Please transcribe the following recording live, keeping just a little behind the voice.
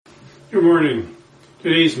Good morning.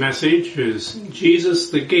 Today's message is Jesus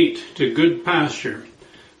the Gate to Good Pasture,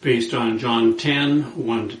 based on John 10,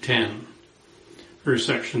 1-10. First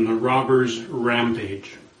section, the robber's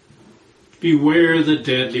rampage. Beware the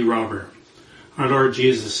deadly robber. Our Lord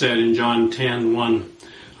Jesus said in John 10:1,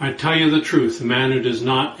 I tell you the truth, the man who does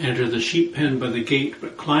not enter the sheep pen by the gate,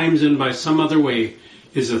 but climbs in by some other way,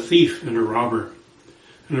 is a thief and a robber.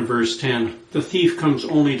 And in verse 10, the thief comes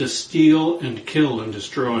only to steal and kill and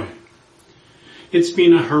destroy. It's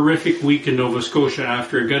been a horrific week in Nova Scotia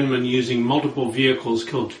after a gunman using multiple vehicles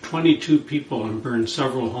killed 22 people and burned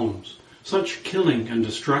several homes. Such killing and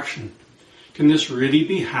destruction. Can this really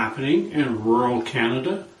be happening in rural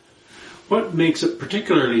Canada? What makes it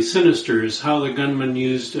particularly sinister is how the gunman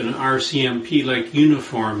used an RCMP-like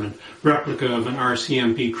uniform and replica of an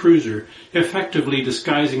RCMP cruiser, effectively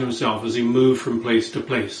disguising himself as he moved from place to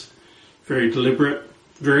place. Very deliberate,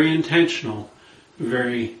 very intentional,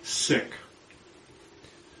 very sick.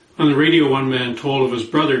 On the radio, one man told of his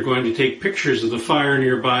brother going to take pictures of the fire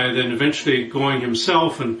nearby, then eventually going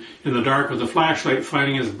himself and, in the dark with a flashlight,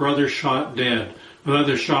 finding his brother shot dead, with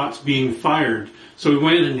other shots being fired. So he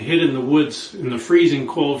went and hid in the woods in the freezing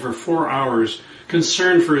cold for 4 hours,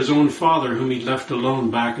 concerned for his own father, whom he'd left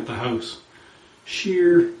alone back at the house.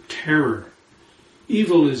 Sheer terror.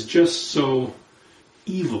 Evil is just so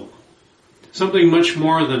evil. Something much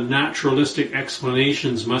more than naturalistic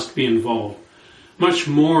explanations must be involved. Much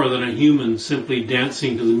more than a human simply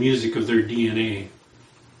dancing to the music of their DNA.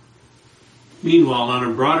 Meanwhile, on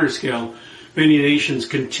a broader scale, many nations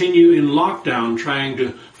continue in lockdown trying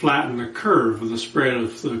to flatten the curve of the spread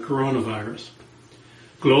of the coronavirus.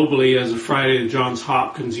 Globally, as of Friday, the Johns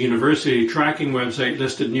Hopkins University tracking website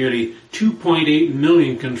listed nearly 2.8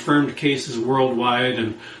 million confirmed cases worldwide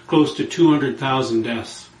and close to 200,000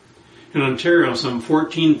 deaths. In Ontario, some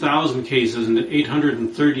 14,000 cases and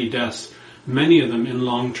 830 deaths, many of them in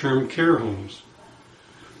long-term care homes.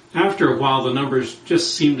 After a while, the numbers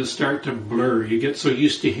just seem to start to blur. You get so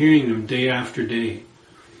used to hearing them day after day.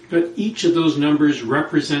 But each of those numbers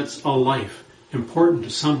represents a life, important to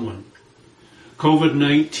someone.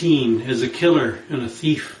 COVID-19 is a killer and a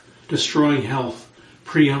thief, destroying health,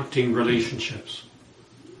 preempting relationships.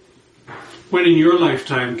 When in your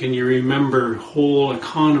lifetime can you remember whole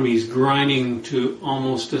economies grinding to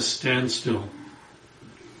almost a standstill?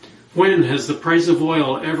 When has the price of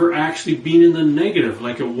oil ever actually been in the negative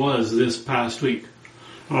like it was this past week?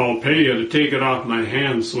 I'll pay you to take it off my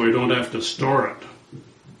hands so I don't have to store it.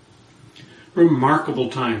 Remarkable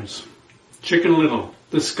times. Chicken Little.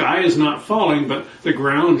 The sky is not falling, but the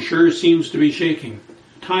ground sure seems to be shaking.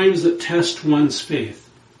 Times that test one's faith.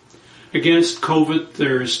 Against COVID,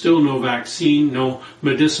 there is still no vaccine, no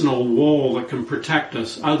medicinal wall that can protect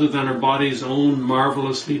us other than our body's own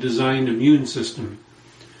marvelously designed immune system.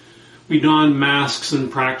 We don masks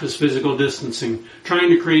and practice physical distancing, trying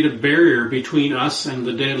to create a barrier between us and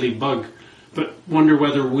the deadly bug, but wonder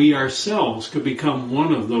whether we ourselves could become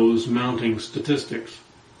one of those mounting statistics.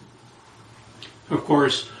 Of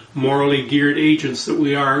course, morally geared agents that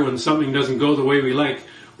we are, when something doesn't go the way we like,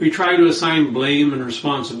 we try to assign blame and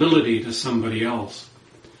responsibility to somebody else.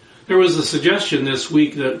 There was a suggestion this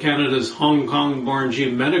week that Canada's Hong Kong-born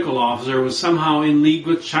chief medical officer was somehow in league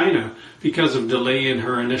with China because of delay in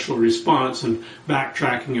her initial response and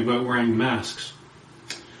backtracking about wearing masks.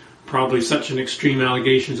 Probably such an extreme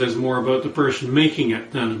allegation says more about the person making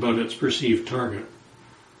it than about its perceived target.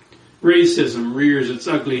 Racism rears its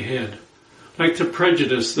ugly head, like the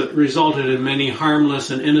prejudice that resulted in many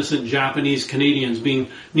harmless and innocent Japanese Canadians being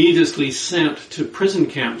needlessly sent to prison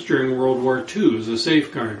camps during World War II as a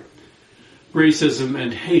safeguard. Racism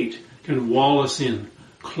and hate can wall us in,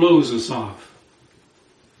 close us off.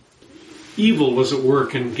 Evil was at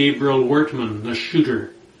work in Gabriel Wertman, the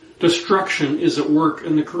shooter. Destruction is at work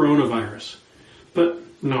in the coronavirus. But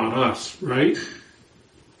not us, right?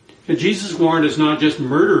 And Jesus warned it's not just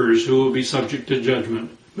murderers who will be subject to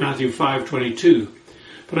judgment, Matthew 5:22.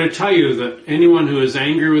 But I tell you that anyone who is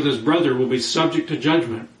angry with his brother will be subject to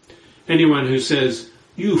judgment. Anyone who says,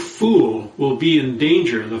 "You fool," will be in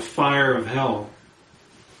danger of the fire of hell.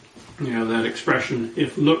 You know that expression,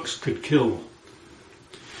 if looks could kill.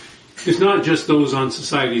 It's not just those on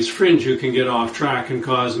society's fringe who can get off track and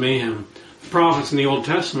cause mayhem. The prophets in the Old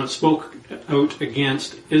Testament spoke out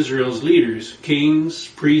against Israel's leaders, kings,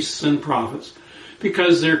 priests, and prophets,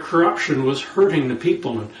 because their corruption was hurting the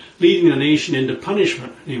people and leading the nation into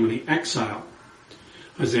punishment, namely exile.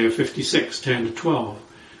 Isaiah 56:10-12.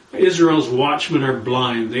 Israel's watchmen are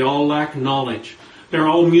blind. They all lack knowledge. They're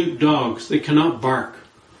all mute dogs. They cannot bark.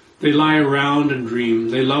 They lie around and dream.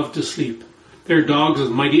 They love to sleep. They're dogs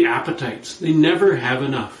with mighty appetites. They never have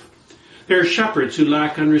enough. They are shepherds who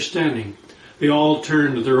lack understanding. They all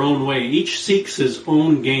turn to their own way. Each seeks his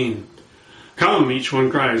own gain. Come, each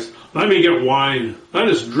one cries, let me get wine. Let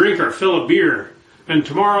us drink our fill of beer. And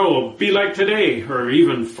tomorrow will be like today, or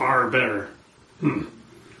even far better.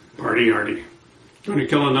 Party hardy. Going to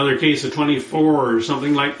kill another case of 24 or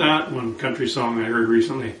something like that? One country song I heard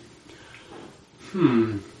recently.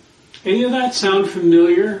 Any of that sound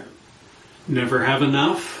familiar? Never have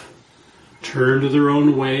enough. Turn to their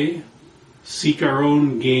own way. Seek our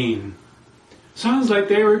own gain. Sounds like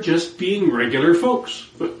they were just being regular folks,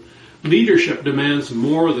 but leadership demands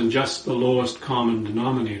more than just the lowest common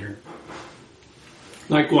denominator.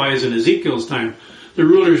 Likewise, in Ezekiel's time, the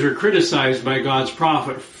rulers were criticized by God's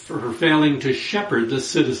prophet for failing to shepherd the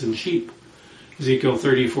citizen sheep. Ezekiel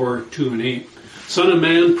 34:2-8. Son of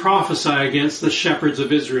man, prophesy against the shepherds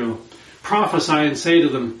of Israel. Prophesy and say to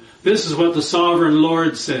them, this is what the sovereign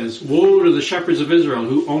Lord says. Woe to the shepherds of Israel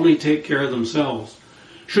who only take care of themselves.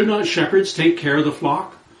 Should not shepherds take care of the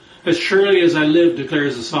flock? As surely as I live,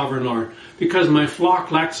 declares the sovereign Lord, because my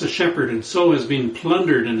flock lacks a shepherd and so has been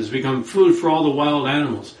plundered and has become food for all the wild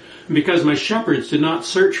animals. And because my shepherds did not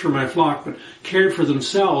search for my flock, but cared for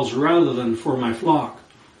themselves rather than for my flock.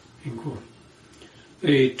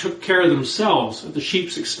 They took care of themselves at the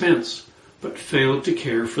sheep's expense, but failed to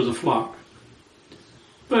care for the flock.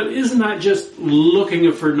 But isn't that just looking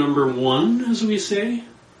for number one, as we say?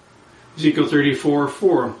 Ezekiel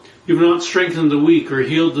 34:4. You have not strengthened the weak, or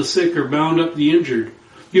healed the sick, or bound up the injured.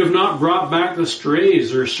 You have not brought back the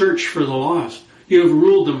strays, or searched for the lost. You have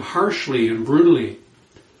ruled them harshly and brutally.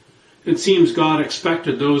 It seems God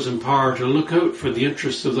expected those in power to look out for the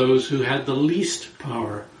interests of those who had the least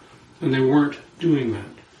power, and they weren't doing that.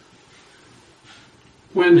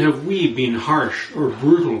 When have we been harsh or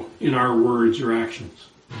brutal in our words or actions?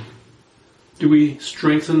 Do we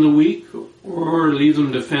strengthen the weak or leave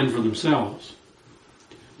them to fend for themselves?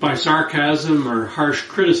 By sarcasm or harsh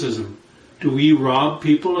criticism, do we rob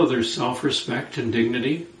people of their self-respect and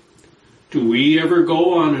dignity? Do we ever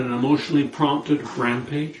go on an emotionally prompted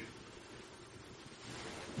rampage?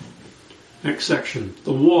 Next section,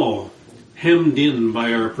 the wall, hemmed in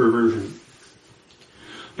by our perversion.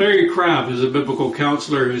 Larry Crabb is a biblical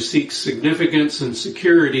counselor who seeks significance and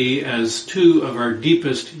security as two of our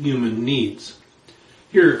deepest human needs.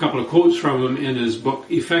 Here are a couple of quotes from him in his book,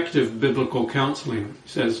 Effective Biblical Counseling. He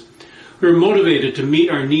says, we're motivated to meet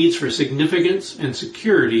our needs for significance and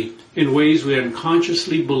security in ways we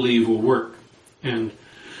unconsciously believe will work. And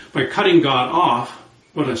by cutting God off,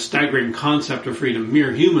 what a staggering concept of freedom.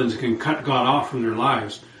 Mere humans can cut God off from their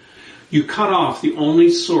lives. You cut off the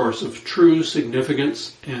only source of true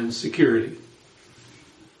significance and security.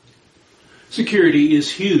 Security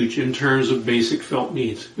is huge in terms of basic felt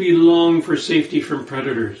needs. We long for safety from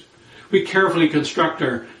predators. We carefully construct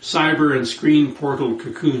our cyber and screen portal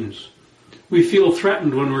cocoons. We feel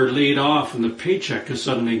threatened when we're laid off and the paycheck is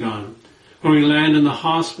suddenly gone. When we land in the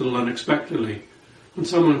hospital unexpectedly. When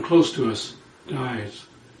someone close to us dies.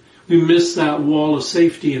 We miss that wall of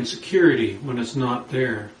safety and security when it's not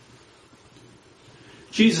there.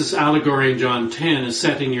 Jesus' allegory in John 10 is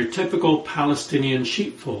set in your typical Palestinian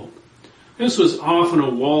sheepfold. This was often a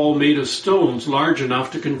wall made of stones large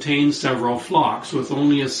enough to contain several flocks with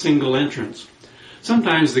only a single entrance.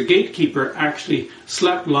 Sometimes the gatekeeper actually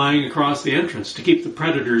slept lying across the entrance to keep the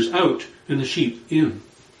predators out and the sheep in.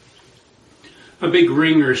 A big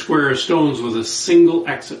ring or square of stones with a single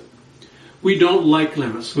exit. We don't like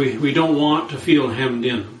limits. We don't want to feel hemmed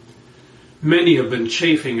in. Many have been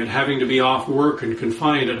chafing at having to be off work and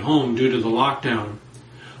confined at home due to the lockdown.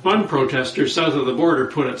 One protester south of the border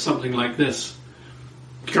put it something like this.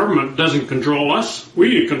 Government doesn't control us.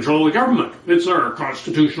 We control the government. It's our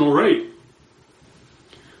constitutional right.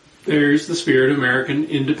 There's the spirit of American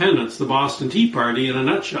independence, the Boston Tea Party in a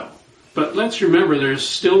nutshell. But let's remember there's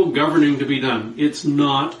still governing to be done. It's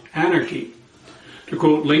not anarchy. To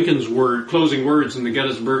quote Lincoln's closing words in the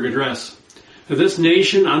Gettysburg Address, this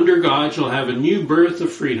nation under God shall have a new birth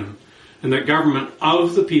of freedom, and that government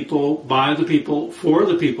of the people, by the people, for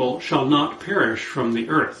the people, shall not perish from the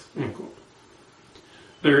earth. End quote.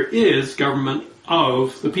 There is government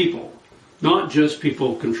of the people, not just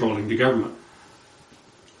people controlling the government.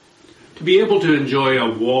 To be able to enjoy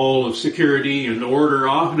a wall of security and order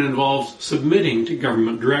often involves submitting to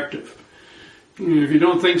government directive. If you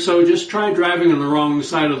don't think so, just try driving on the wrong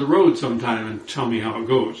side of the road sometime and tell me how it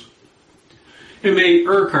goes. It may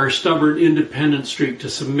irk our stubborn independent streak to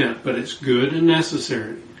submit, but it's good and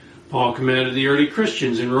necessary. Paul commanded the early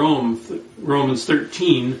Christians in Rome, Romans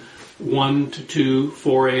 13, 1-2,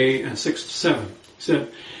 4a, and 6-7. He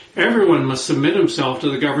said, Everyone must submit himself to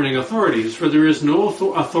the governing authorities, for there is no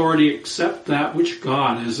authority except that which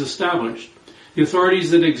God has established. The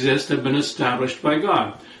authorities that exist have been established by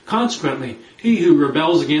God. Consequently, he who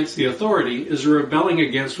rebels against the authority is rebelling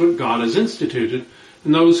against what God has instituted,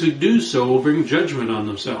 and those who do so will bring judgment on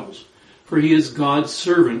themselves. For he is God's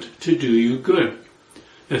servant to do you good.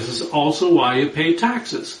 This is also why you pay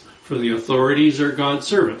taxes, for the authorities are God's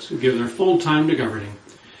servants who give their full time to governing.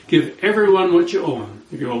 Give everyone what you owe him.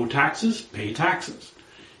 If you owe taxes, pay taxes.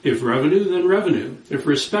 If revenue, then revenue. If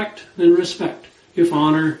respect, then respect. If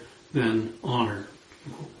honor, then honor.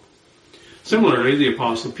 Similarly, the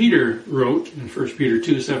Apostle Peter wrote in 1 Peter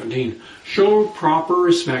 2:17, show proper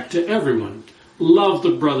respect to everyone. Love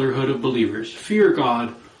the brotherhood of believers. Fear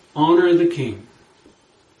God. Honor the king.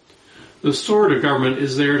 The sword of government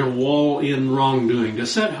is there to wall in wrongdoing, to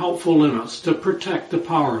set helpful limits, to protect the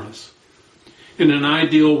powerless. In an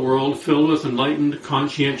ideal world filled with enlightened,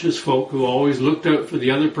 conscientious folk who always looked out for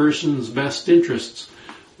the other person's best interests,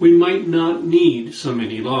 we might not need so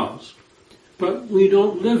many laws. But we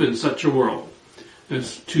don't live in such a world,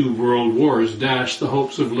 as 2 world wars dashed the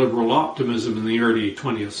hopes of liberal optimism in the early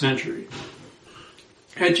 20th century.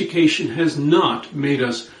 Education has not made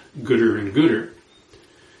us gooder and gooder.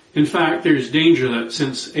 In fact, there's danger that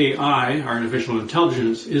since AI, artificial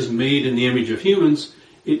intelligence, is made in the image of humans,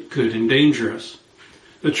 it could endanger us.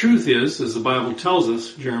 The truth is, as the Bible tells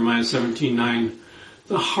us, Jeremiah 17:9,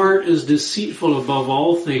 the heart is deceitful above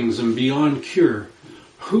all things and beyond cure.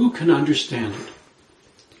 Who can understand it?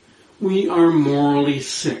 We are morally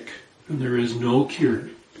sick, and there is no cure.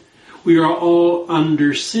 We are all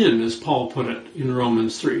under sin, as Paul put it in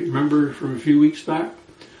Romans 3. Remember from a few weeks back?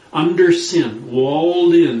 Under sin,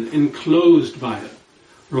 walled in, enclosed by it.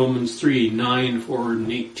 Romans 3:9, 4,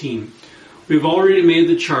 and 18. We've already made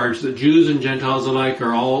the charge that Jews and Gentiles alike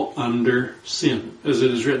are all under sin. As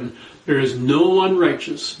it is written, there is no one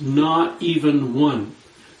righteous, not even one.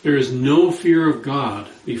 There is no fear of God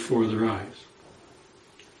before their eyes.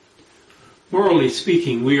 Morally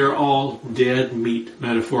speaking, we are all dead meat,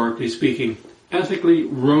 metaphorically speaking. Ethically,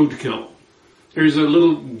 roadkill. There's a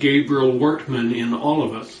little Gabriel Wortman in all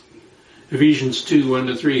of us. Ephesians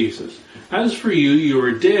 2:1-3 says, as for you, you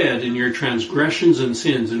are dead in your transgressions and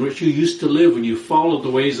sins, in which you used to live when you followed the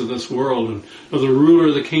ways of this world and of the ruler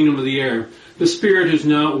of the kingdom of the air, the spirit is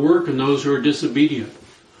now at work in those who are disobedient.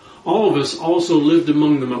 All of us also lived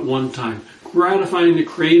among them at one time, gratifying the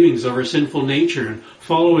cravings of our sinful nature and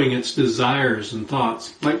following its desires and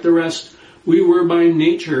thoughts. Like the rest, we were by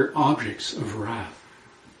nature objects of wrath.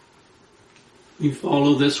 We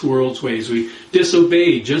follow this world's ways. We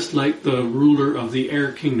disobey just like the ruler of the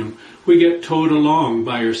air kingdom. We get towed along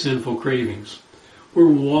by our sinful cravings. We're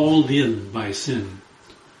walled in by sin.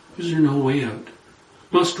 Is there no way out?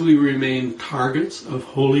 Must we remain targets of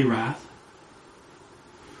holy wrath?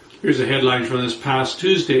 Here's a headline from this past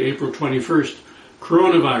Tuesday, April 21st.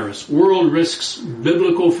 Coronavirus. World risks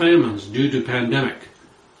biblical famines due to pandemic.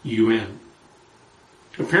 UN.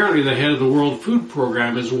 Apparently, the head of the World Food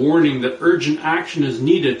Program is warning that urgent action is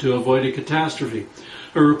needed to avoid a catastrophe.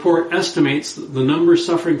 A report estimates that the number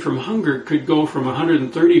suffering from hunger could go from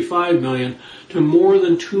 135 million to more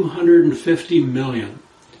than 250 million.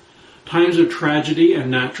 Times of tragedy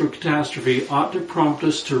and natural catastrophe ought to prompt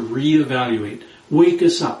us to reevaluate, wake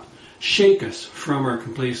us up, shake us from our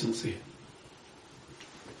complacency.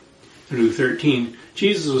 In Luke 13,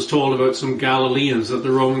 Jesus was told about some Galileans that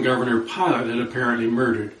the Roman governor Pilate had apparently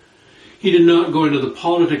murdered. He did not go into the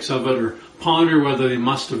politics of it or ponder whether they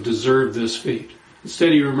must have deserved this fate.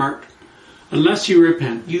 Instead, he remarked, unless you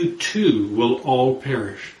repent, you too will all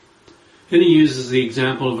perish. Then he uses the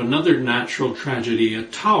example of another natural tragedy, a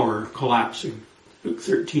tower collapsing. Luke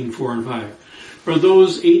 13, 4 and 5. For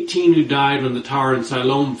those 18 who died when the tower in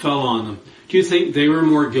Siloam fell on them, do you think they were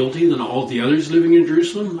more guilty than all the others living in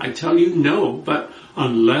Jerusalem? I tell you, no. But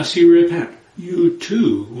unless you repent, you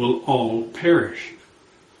too will all perish.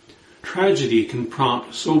 Tragedy can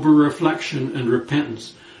prompt sober reflection and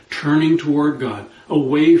repentance, turning toward God,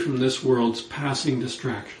 away from this world's passing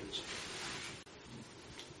distractions.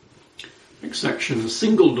 Next section, a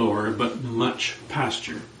single door, but much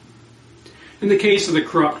pasture. In the case of the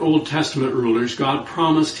corrupt Old Testament rulers, God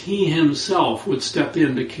promised He Himself would step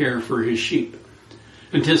in to care for His sheep.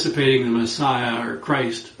 Anticipating the Messiah or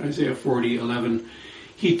Christ, Isaiah 40:11,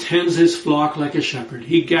 He tends His flock like a shepherd.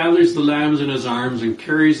 He gathers the lambs in His arms and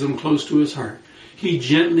carries them close to His heart. He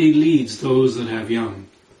gently leads those that have young.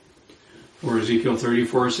 Or Ezekiel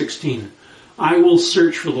 34:16, I will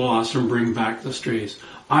search for the lost and bring back the strays.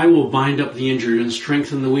 I will bind up the injured and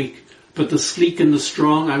strengthen the weak, but the sleek and the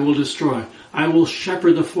strong I will destroy. I will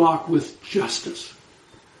shepherd the flock with justice.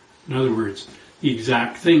 In other words, the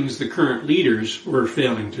exact things the current leaders were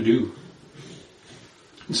failing to do.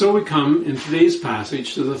 And so we come in today's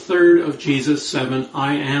passage to the third of Jesus' 7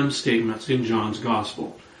 I am statements in John's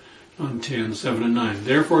Gospel. John 10, 7 and 9.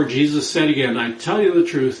 Therefore Jesus said again, I tell you the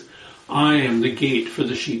truth, I am the gate for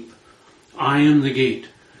the sheep. I am the gate.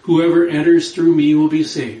 Whoever enters through me will be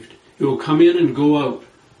saved. He will come in and go out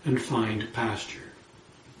and find pasture.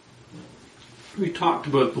 We talked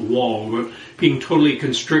about the wall, about being totally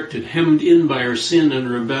constricted, hemmed in by our sin and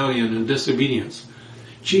rebellion and disobedience.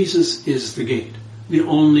 Jesus is the gate, the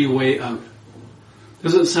only way out.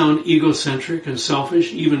 Does it sound egocentric and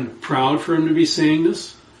selfish, even proud for him to be saying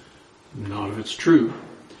this? Not if it's true.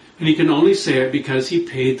 And he can only say it because he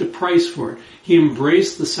paid the price for it. He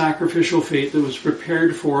embraced the sacrificial fate that was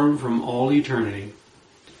prepared for him from all eternity.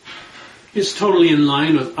 It's totally in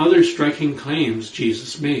line with other striking claims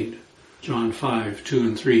Jesus made. John 5, 2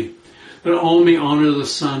 and 3. That all may honor the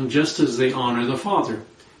Son just as they honor the Father.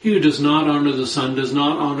 He who does not honor the Son does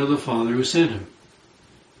not honor the Father who sent him.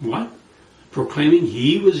 What? Proclaiming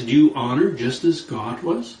he was due honor just as God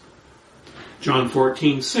was? John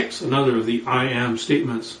 14, 6, another of the I am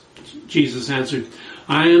statements. Jesus answered,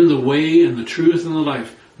 I am the way and the truth and the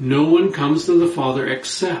life. No one comes to the Father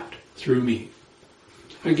except through me.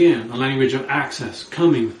 Again, a language of access,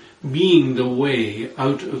 coming, being the way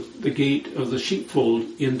out of the gate of the sheepfold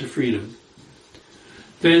into freedom.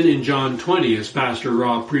 Then in John 20, as Pastor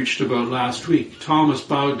Rob preached about last week, Thomas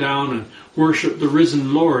bowed down and worshipped the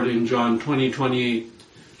risen Lord in John 20:28.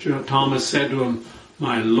 Thomas said to him,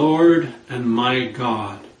 my Lord and my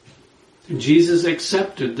God. And Jesus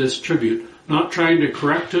accepted this tribute, not trying to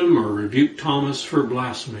correct him or rebuke Thomas for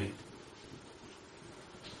blasphemy.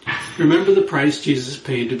 Remember the price Jesus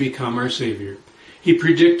paid to become our Savior. He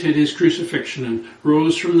predicted his crucifixion and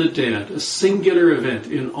rose from the dead, a singular event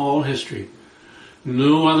in all history.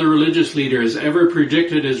 No other religious leader has ever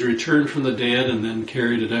predicted his return from the dead and then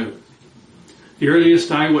carried it out. The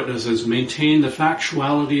earliest eyewitnesses maintained the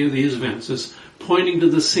factuality of these events as pointing to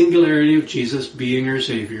the singularity of Jesus being our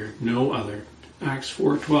Savior, no other. Acts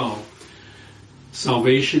 4:12.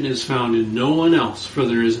 Salvation is found in no one else, for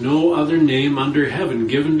there is no other name under heaven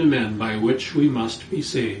given to men by which we must be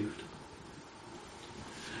saved.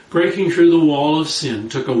 Breaking through the wall of sin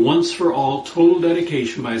took a once-for-all total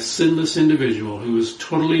dedication by a sinless individual who was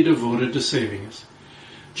totally devoted to saving us.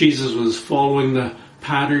 Jesus was following the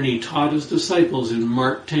pattern he taught his disciples in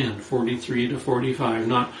Mark 10, 43 to 45,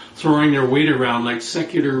 not throwing their weight around like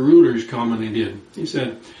secular rulers commonly did. He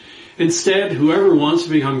said, instead, whoever wants to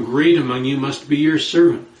become great among you must be your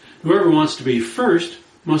servant. Whoever wants to be first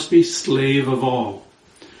must be slave of all.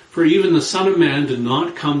 For even the Son of Man did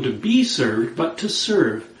not come to be served, but to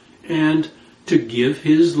serve, and to give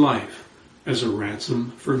his life as a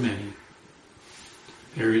ransom for many.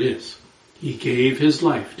 There it is. He gave his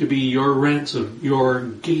life to be your ransom, your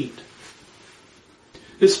gate.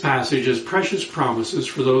 This passage has precious promises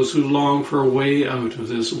for those who long for a way out of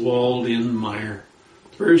this walled-in mire.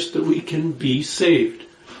 First, that we can be saved.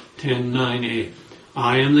 10:9a.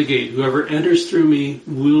 I am the gate. Whoever enters through me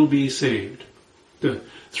will be saved. The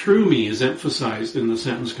through me is emphasized in the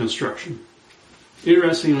sentence construction.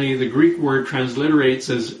 Interestingly, the Greek word transliterates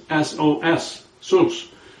as S-O-S, sos.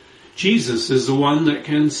 Jesus is the one that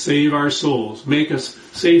can save our souls, make us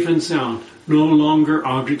safe and sound, no longer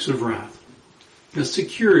objects of wrath. A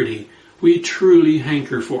security we truly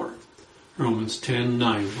hanker for. Romans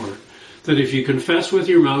 10:9 for it. That if you confess with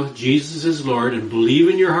your mouth Jesus is Lord and believe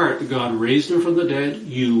in your heart that God raised him from the dead,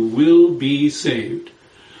 you will be saved.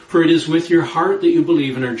 For it is with your heart that you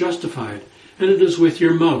believe and are justified, and it is with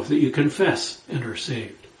your mouth that you confess and are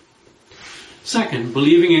saved. Second,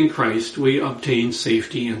 believing in Christ, we obtain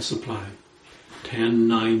safety and supply.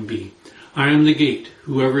 10:9b. I am the gate.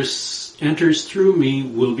 Whoever enters through me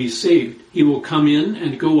will be saved. He will come in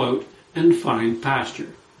and go out and find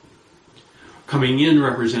pasture. Coming in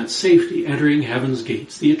represents safety, entering heaven's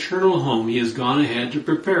gates, the eternal home he has gone ahead to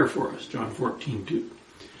prepare for us. John 14:2.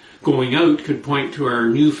 Going out could point to our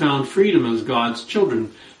newfound freedom as God's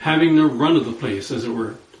children, having the run of the place, as it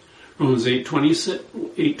were. Romans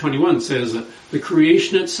 8:21 says that the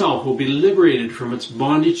creation itself will be liberated from its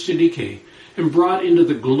bondage to decay and brought into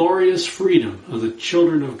the glorious freedom of the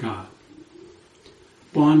children of God.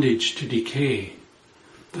 Bondage to decay.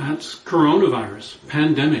 That's coronavirus,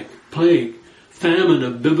 pandemic, plague, famine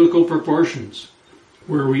of biblical proportions,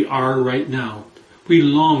 where we are right now. We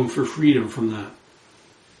long for freedom from that.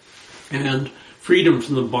 And freedom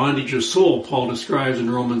from the bondage of soul, Paul describes in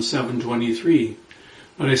Romans 7:23.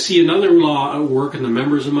 But I see another law at work in the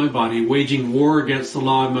members of my body, waging war against the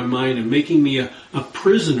law of my mind and making me a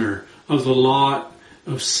prisoner of the law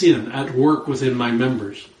of sin at work within my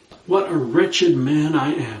members. What a wretched man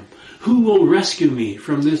I am. Who will rescue me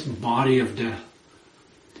from this body of death?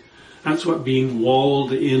 That's what being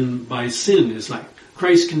walled in by sin is like.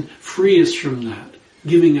 Christ can free us from that,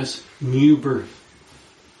 giving us new birth.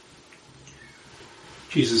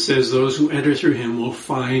 Jesus says those who enter through him will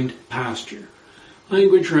find pasture.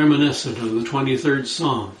 Language reminiscent of the 23rd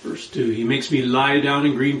Psalm, verse 2. He makes me lie down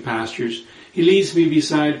in green pastures. He leads me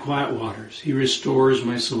beside quiet waters. He restores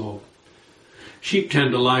my soul. Sheep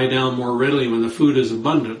tend to lie down more readily when the food is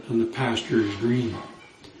abundant and the pasture is green.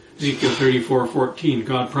 Ezekiel 34:14,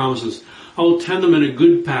 God promises, I will tend them in a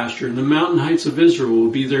good pasture, and the mountain heights of Israel will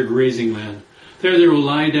be their grazing land. There they will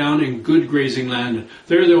lie down in good grazing land, and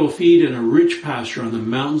there they will feed in a rich pasture on the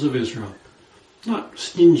mountains of Israel. Not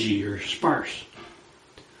stingy or sparse.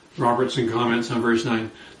 Robertson comments on verse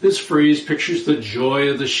 9, this phrase pictures the joy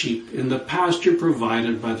of the sheep in the pasture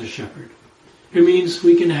provided by the shepherd. It means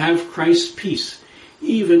we can have Christ's peace,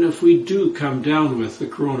 even if we do come down with the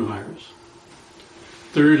coronavirus.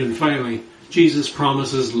 Third and finally, Jesus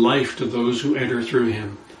promises life to those who enter through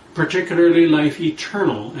him, particularly life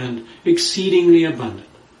eternal and exceedingly abundant.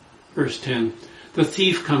 Verse 10, the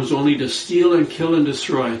thief comes only to steal and kill and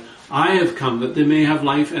destroy. I have come that they may have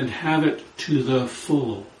life and have it to the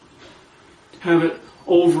full. Have it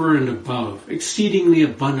over and above, exceedingly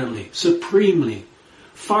abundantly, supremely,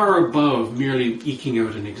 far above merely eking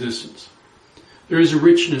out an existence. There is a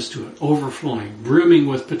richness to it, overflowing, brimming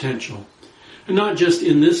with potential. And not just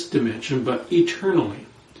in this dimension, but eternally.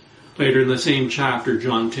 Later in the same chapter,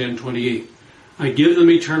 John 10:28, I give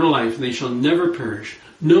them eternal life, and they shall never perish.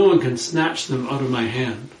 No one can snatch them out of my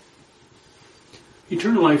hand.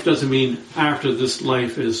 Eternal life doesn't mean after this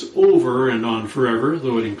life is over and on forever,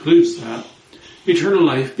 though it includes that. Eternal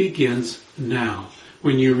life begins now,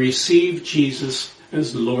 when you receive Jesus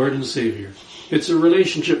as Lord and Savior. It's a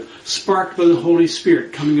relationship sparked by the Holy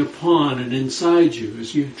Spirit coming upon and inside you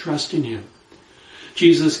as you trust in him.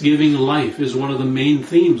 Jesus giving life is one of the main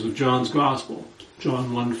themes of John's Gospel.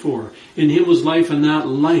 John 1:4. In him was life, and that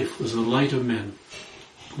life was the light of men.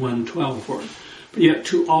 1:12. But yet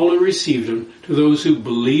to all who received him, to those who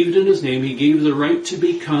believed in his name, he gave the right to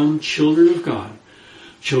become children of God.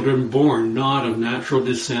 Children born not of natural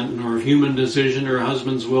descent, nor of human decision or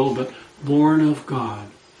husband's will, but born of God.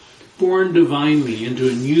 Born divinely into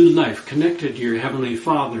a new life, connected to your heavenly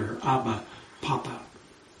Father, Abba, Papa.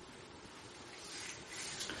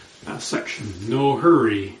 That section, no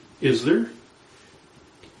hurry, is there?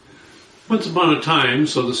 Once upon a time,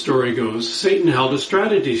 so the story goes, Satan held a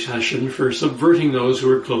strategy session for subverting those who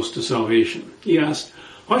were close to salvation. He asked,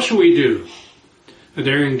 what shall we do? A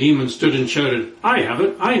daring demon stood and shouted, I have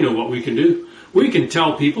it, I know what we can do. We can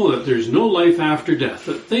tell people that there's no life after death,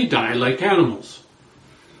 that they die like animals.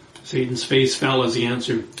 Satan's face fell as he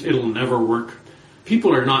answered, it'll never work.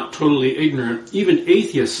 People are not totally ignorant. Even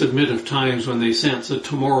atheists admit of times when they sense a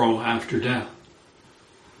tomorrow after death.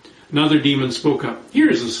 Another demon spoke up.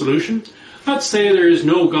 Here's a solution. Let's say there is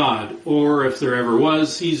no God, or if there ever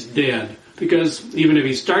was, he's dead, because even if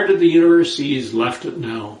he started the universe, he's left it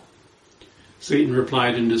now. Satan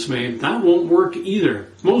replied in dismay, that won't work either.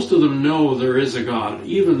 Most of them know there is a God,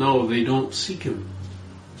 even though they don't seek him.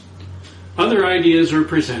 Other ideas were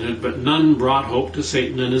presented, but none brought hope to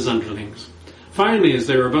Satan and his underlings. Finally, as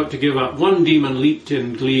they were about to give up, one demon leaped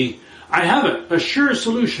in glee. I have it, a sure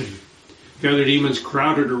solution. The other demons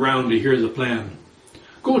crowded around to hear the plan.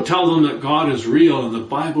 Go tell them that God is real and the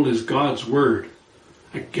Bible is God's word.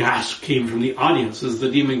 A gasp came from the audience as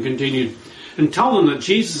the demon continued. And tell them that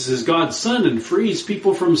Jesus is God's Son and frees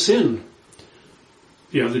people from sin.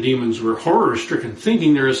 The other demons were horror-stricken,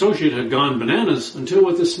 thinking their associate had gone bananas, until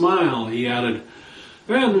with a smile he added,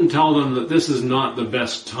 then tell them that this is not the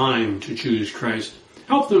best time to choose Christ.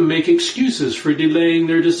 Help them make excuses for delaying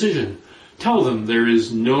their decision. Tell them there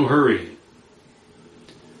is no hurry.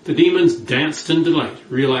 The demons danced in delight,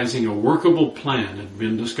 realizing a workable plan had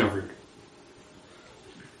been discovered.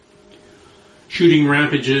 Shooting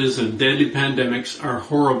rampages and deadly pandemics are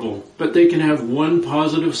horrible, but they can have one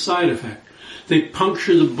positive side effect. They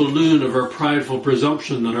puncture the balloon of our prideful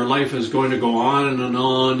presumption that our life is going to go on and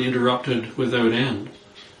on, uninterrupted, without end.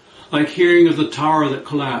 Like hearing of the tower that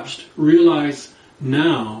collapsed, realize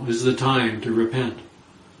now is the time to repent,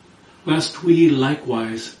 lest we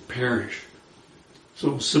likewise perish.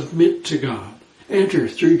 So submit to God. Enter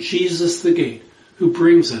through Jesus the gate, who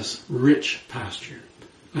brings us rich pasture.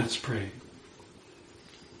 Let's pray.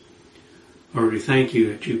 Lord, we thank you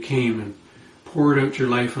that you came and poured out your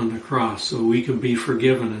life on the cross so we can be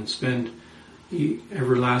forgiven and spend the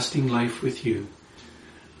everlasting life with you.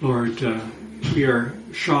 Lord, we are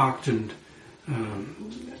shocked and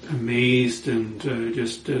amazed and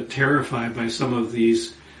just terrified by some of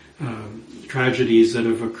these tragedies that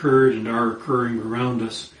have occurred and are occurring around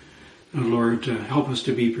us. Lord, help us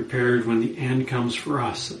to be prepared when the end comes for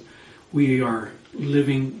us. We are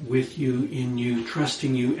living with you, in you,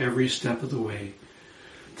 trusting you every step of the way.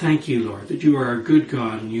 Thank you, Lord, that you are a good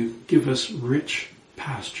God and you give us rich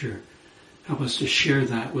pasture. Help us to share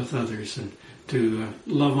that with others and to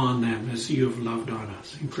love on them as you have loved on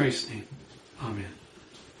us. In Christ's name, amen.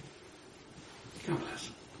 God bless.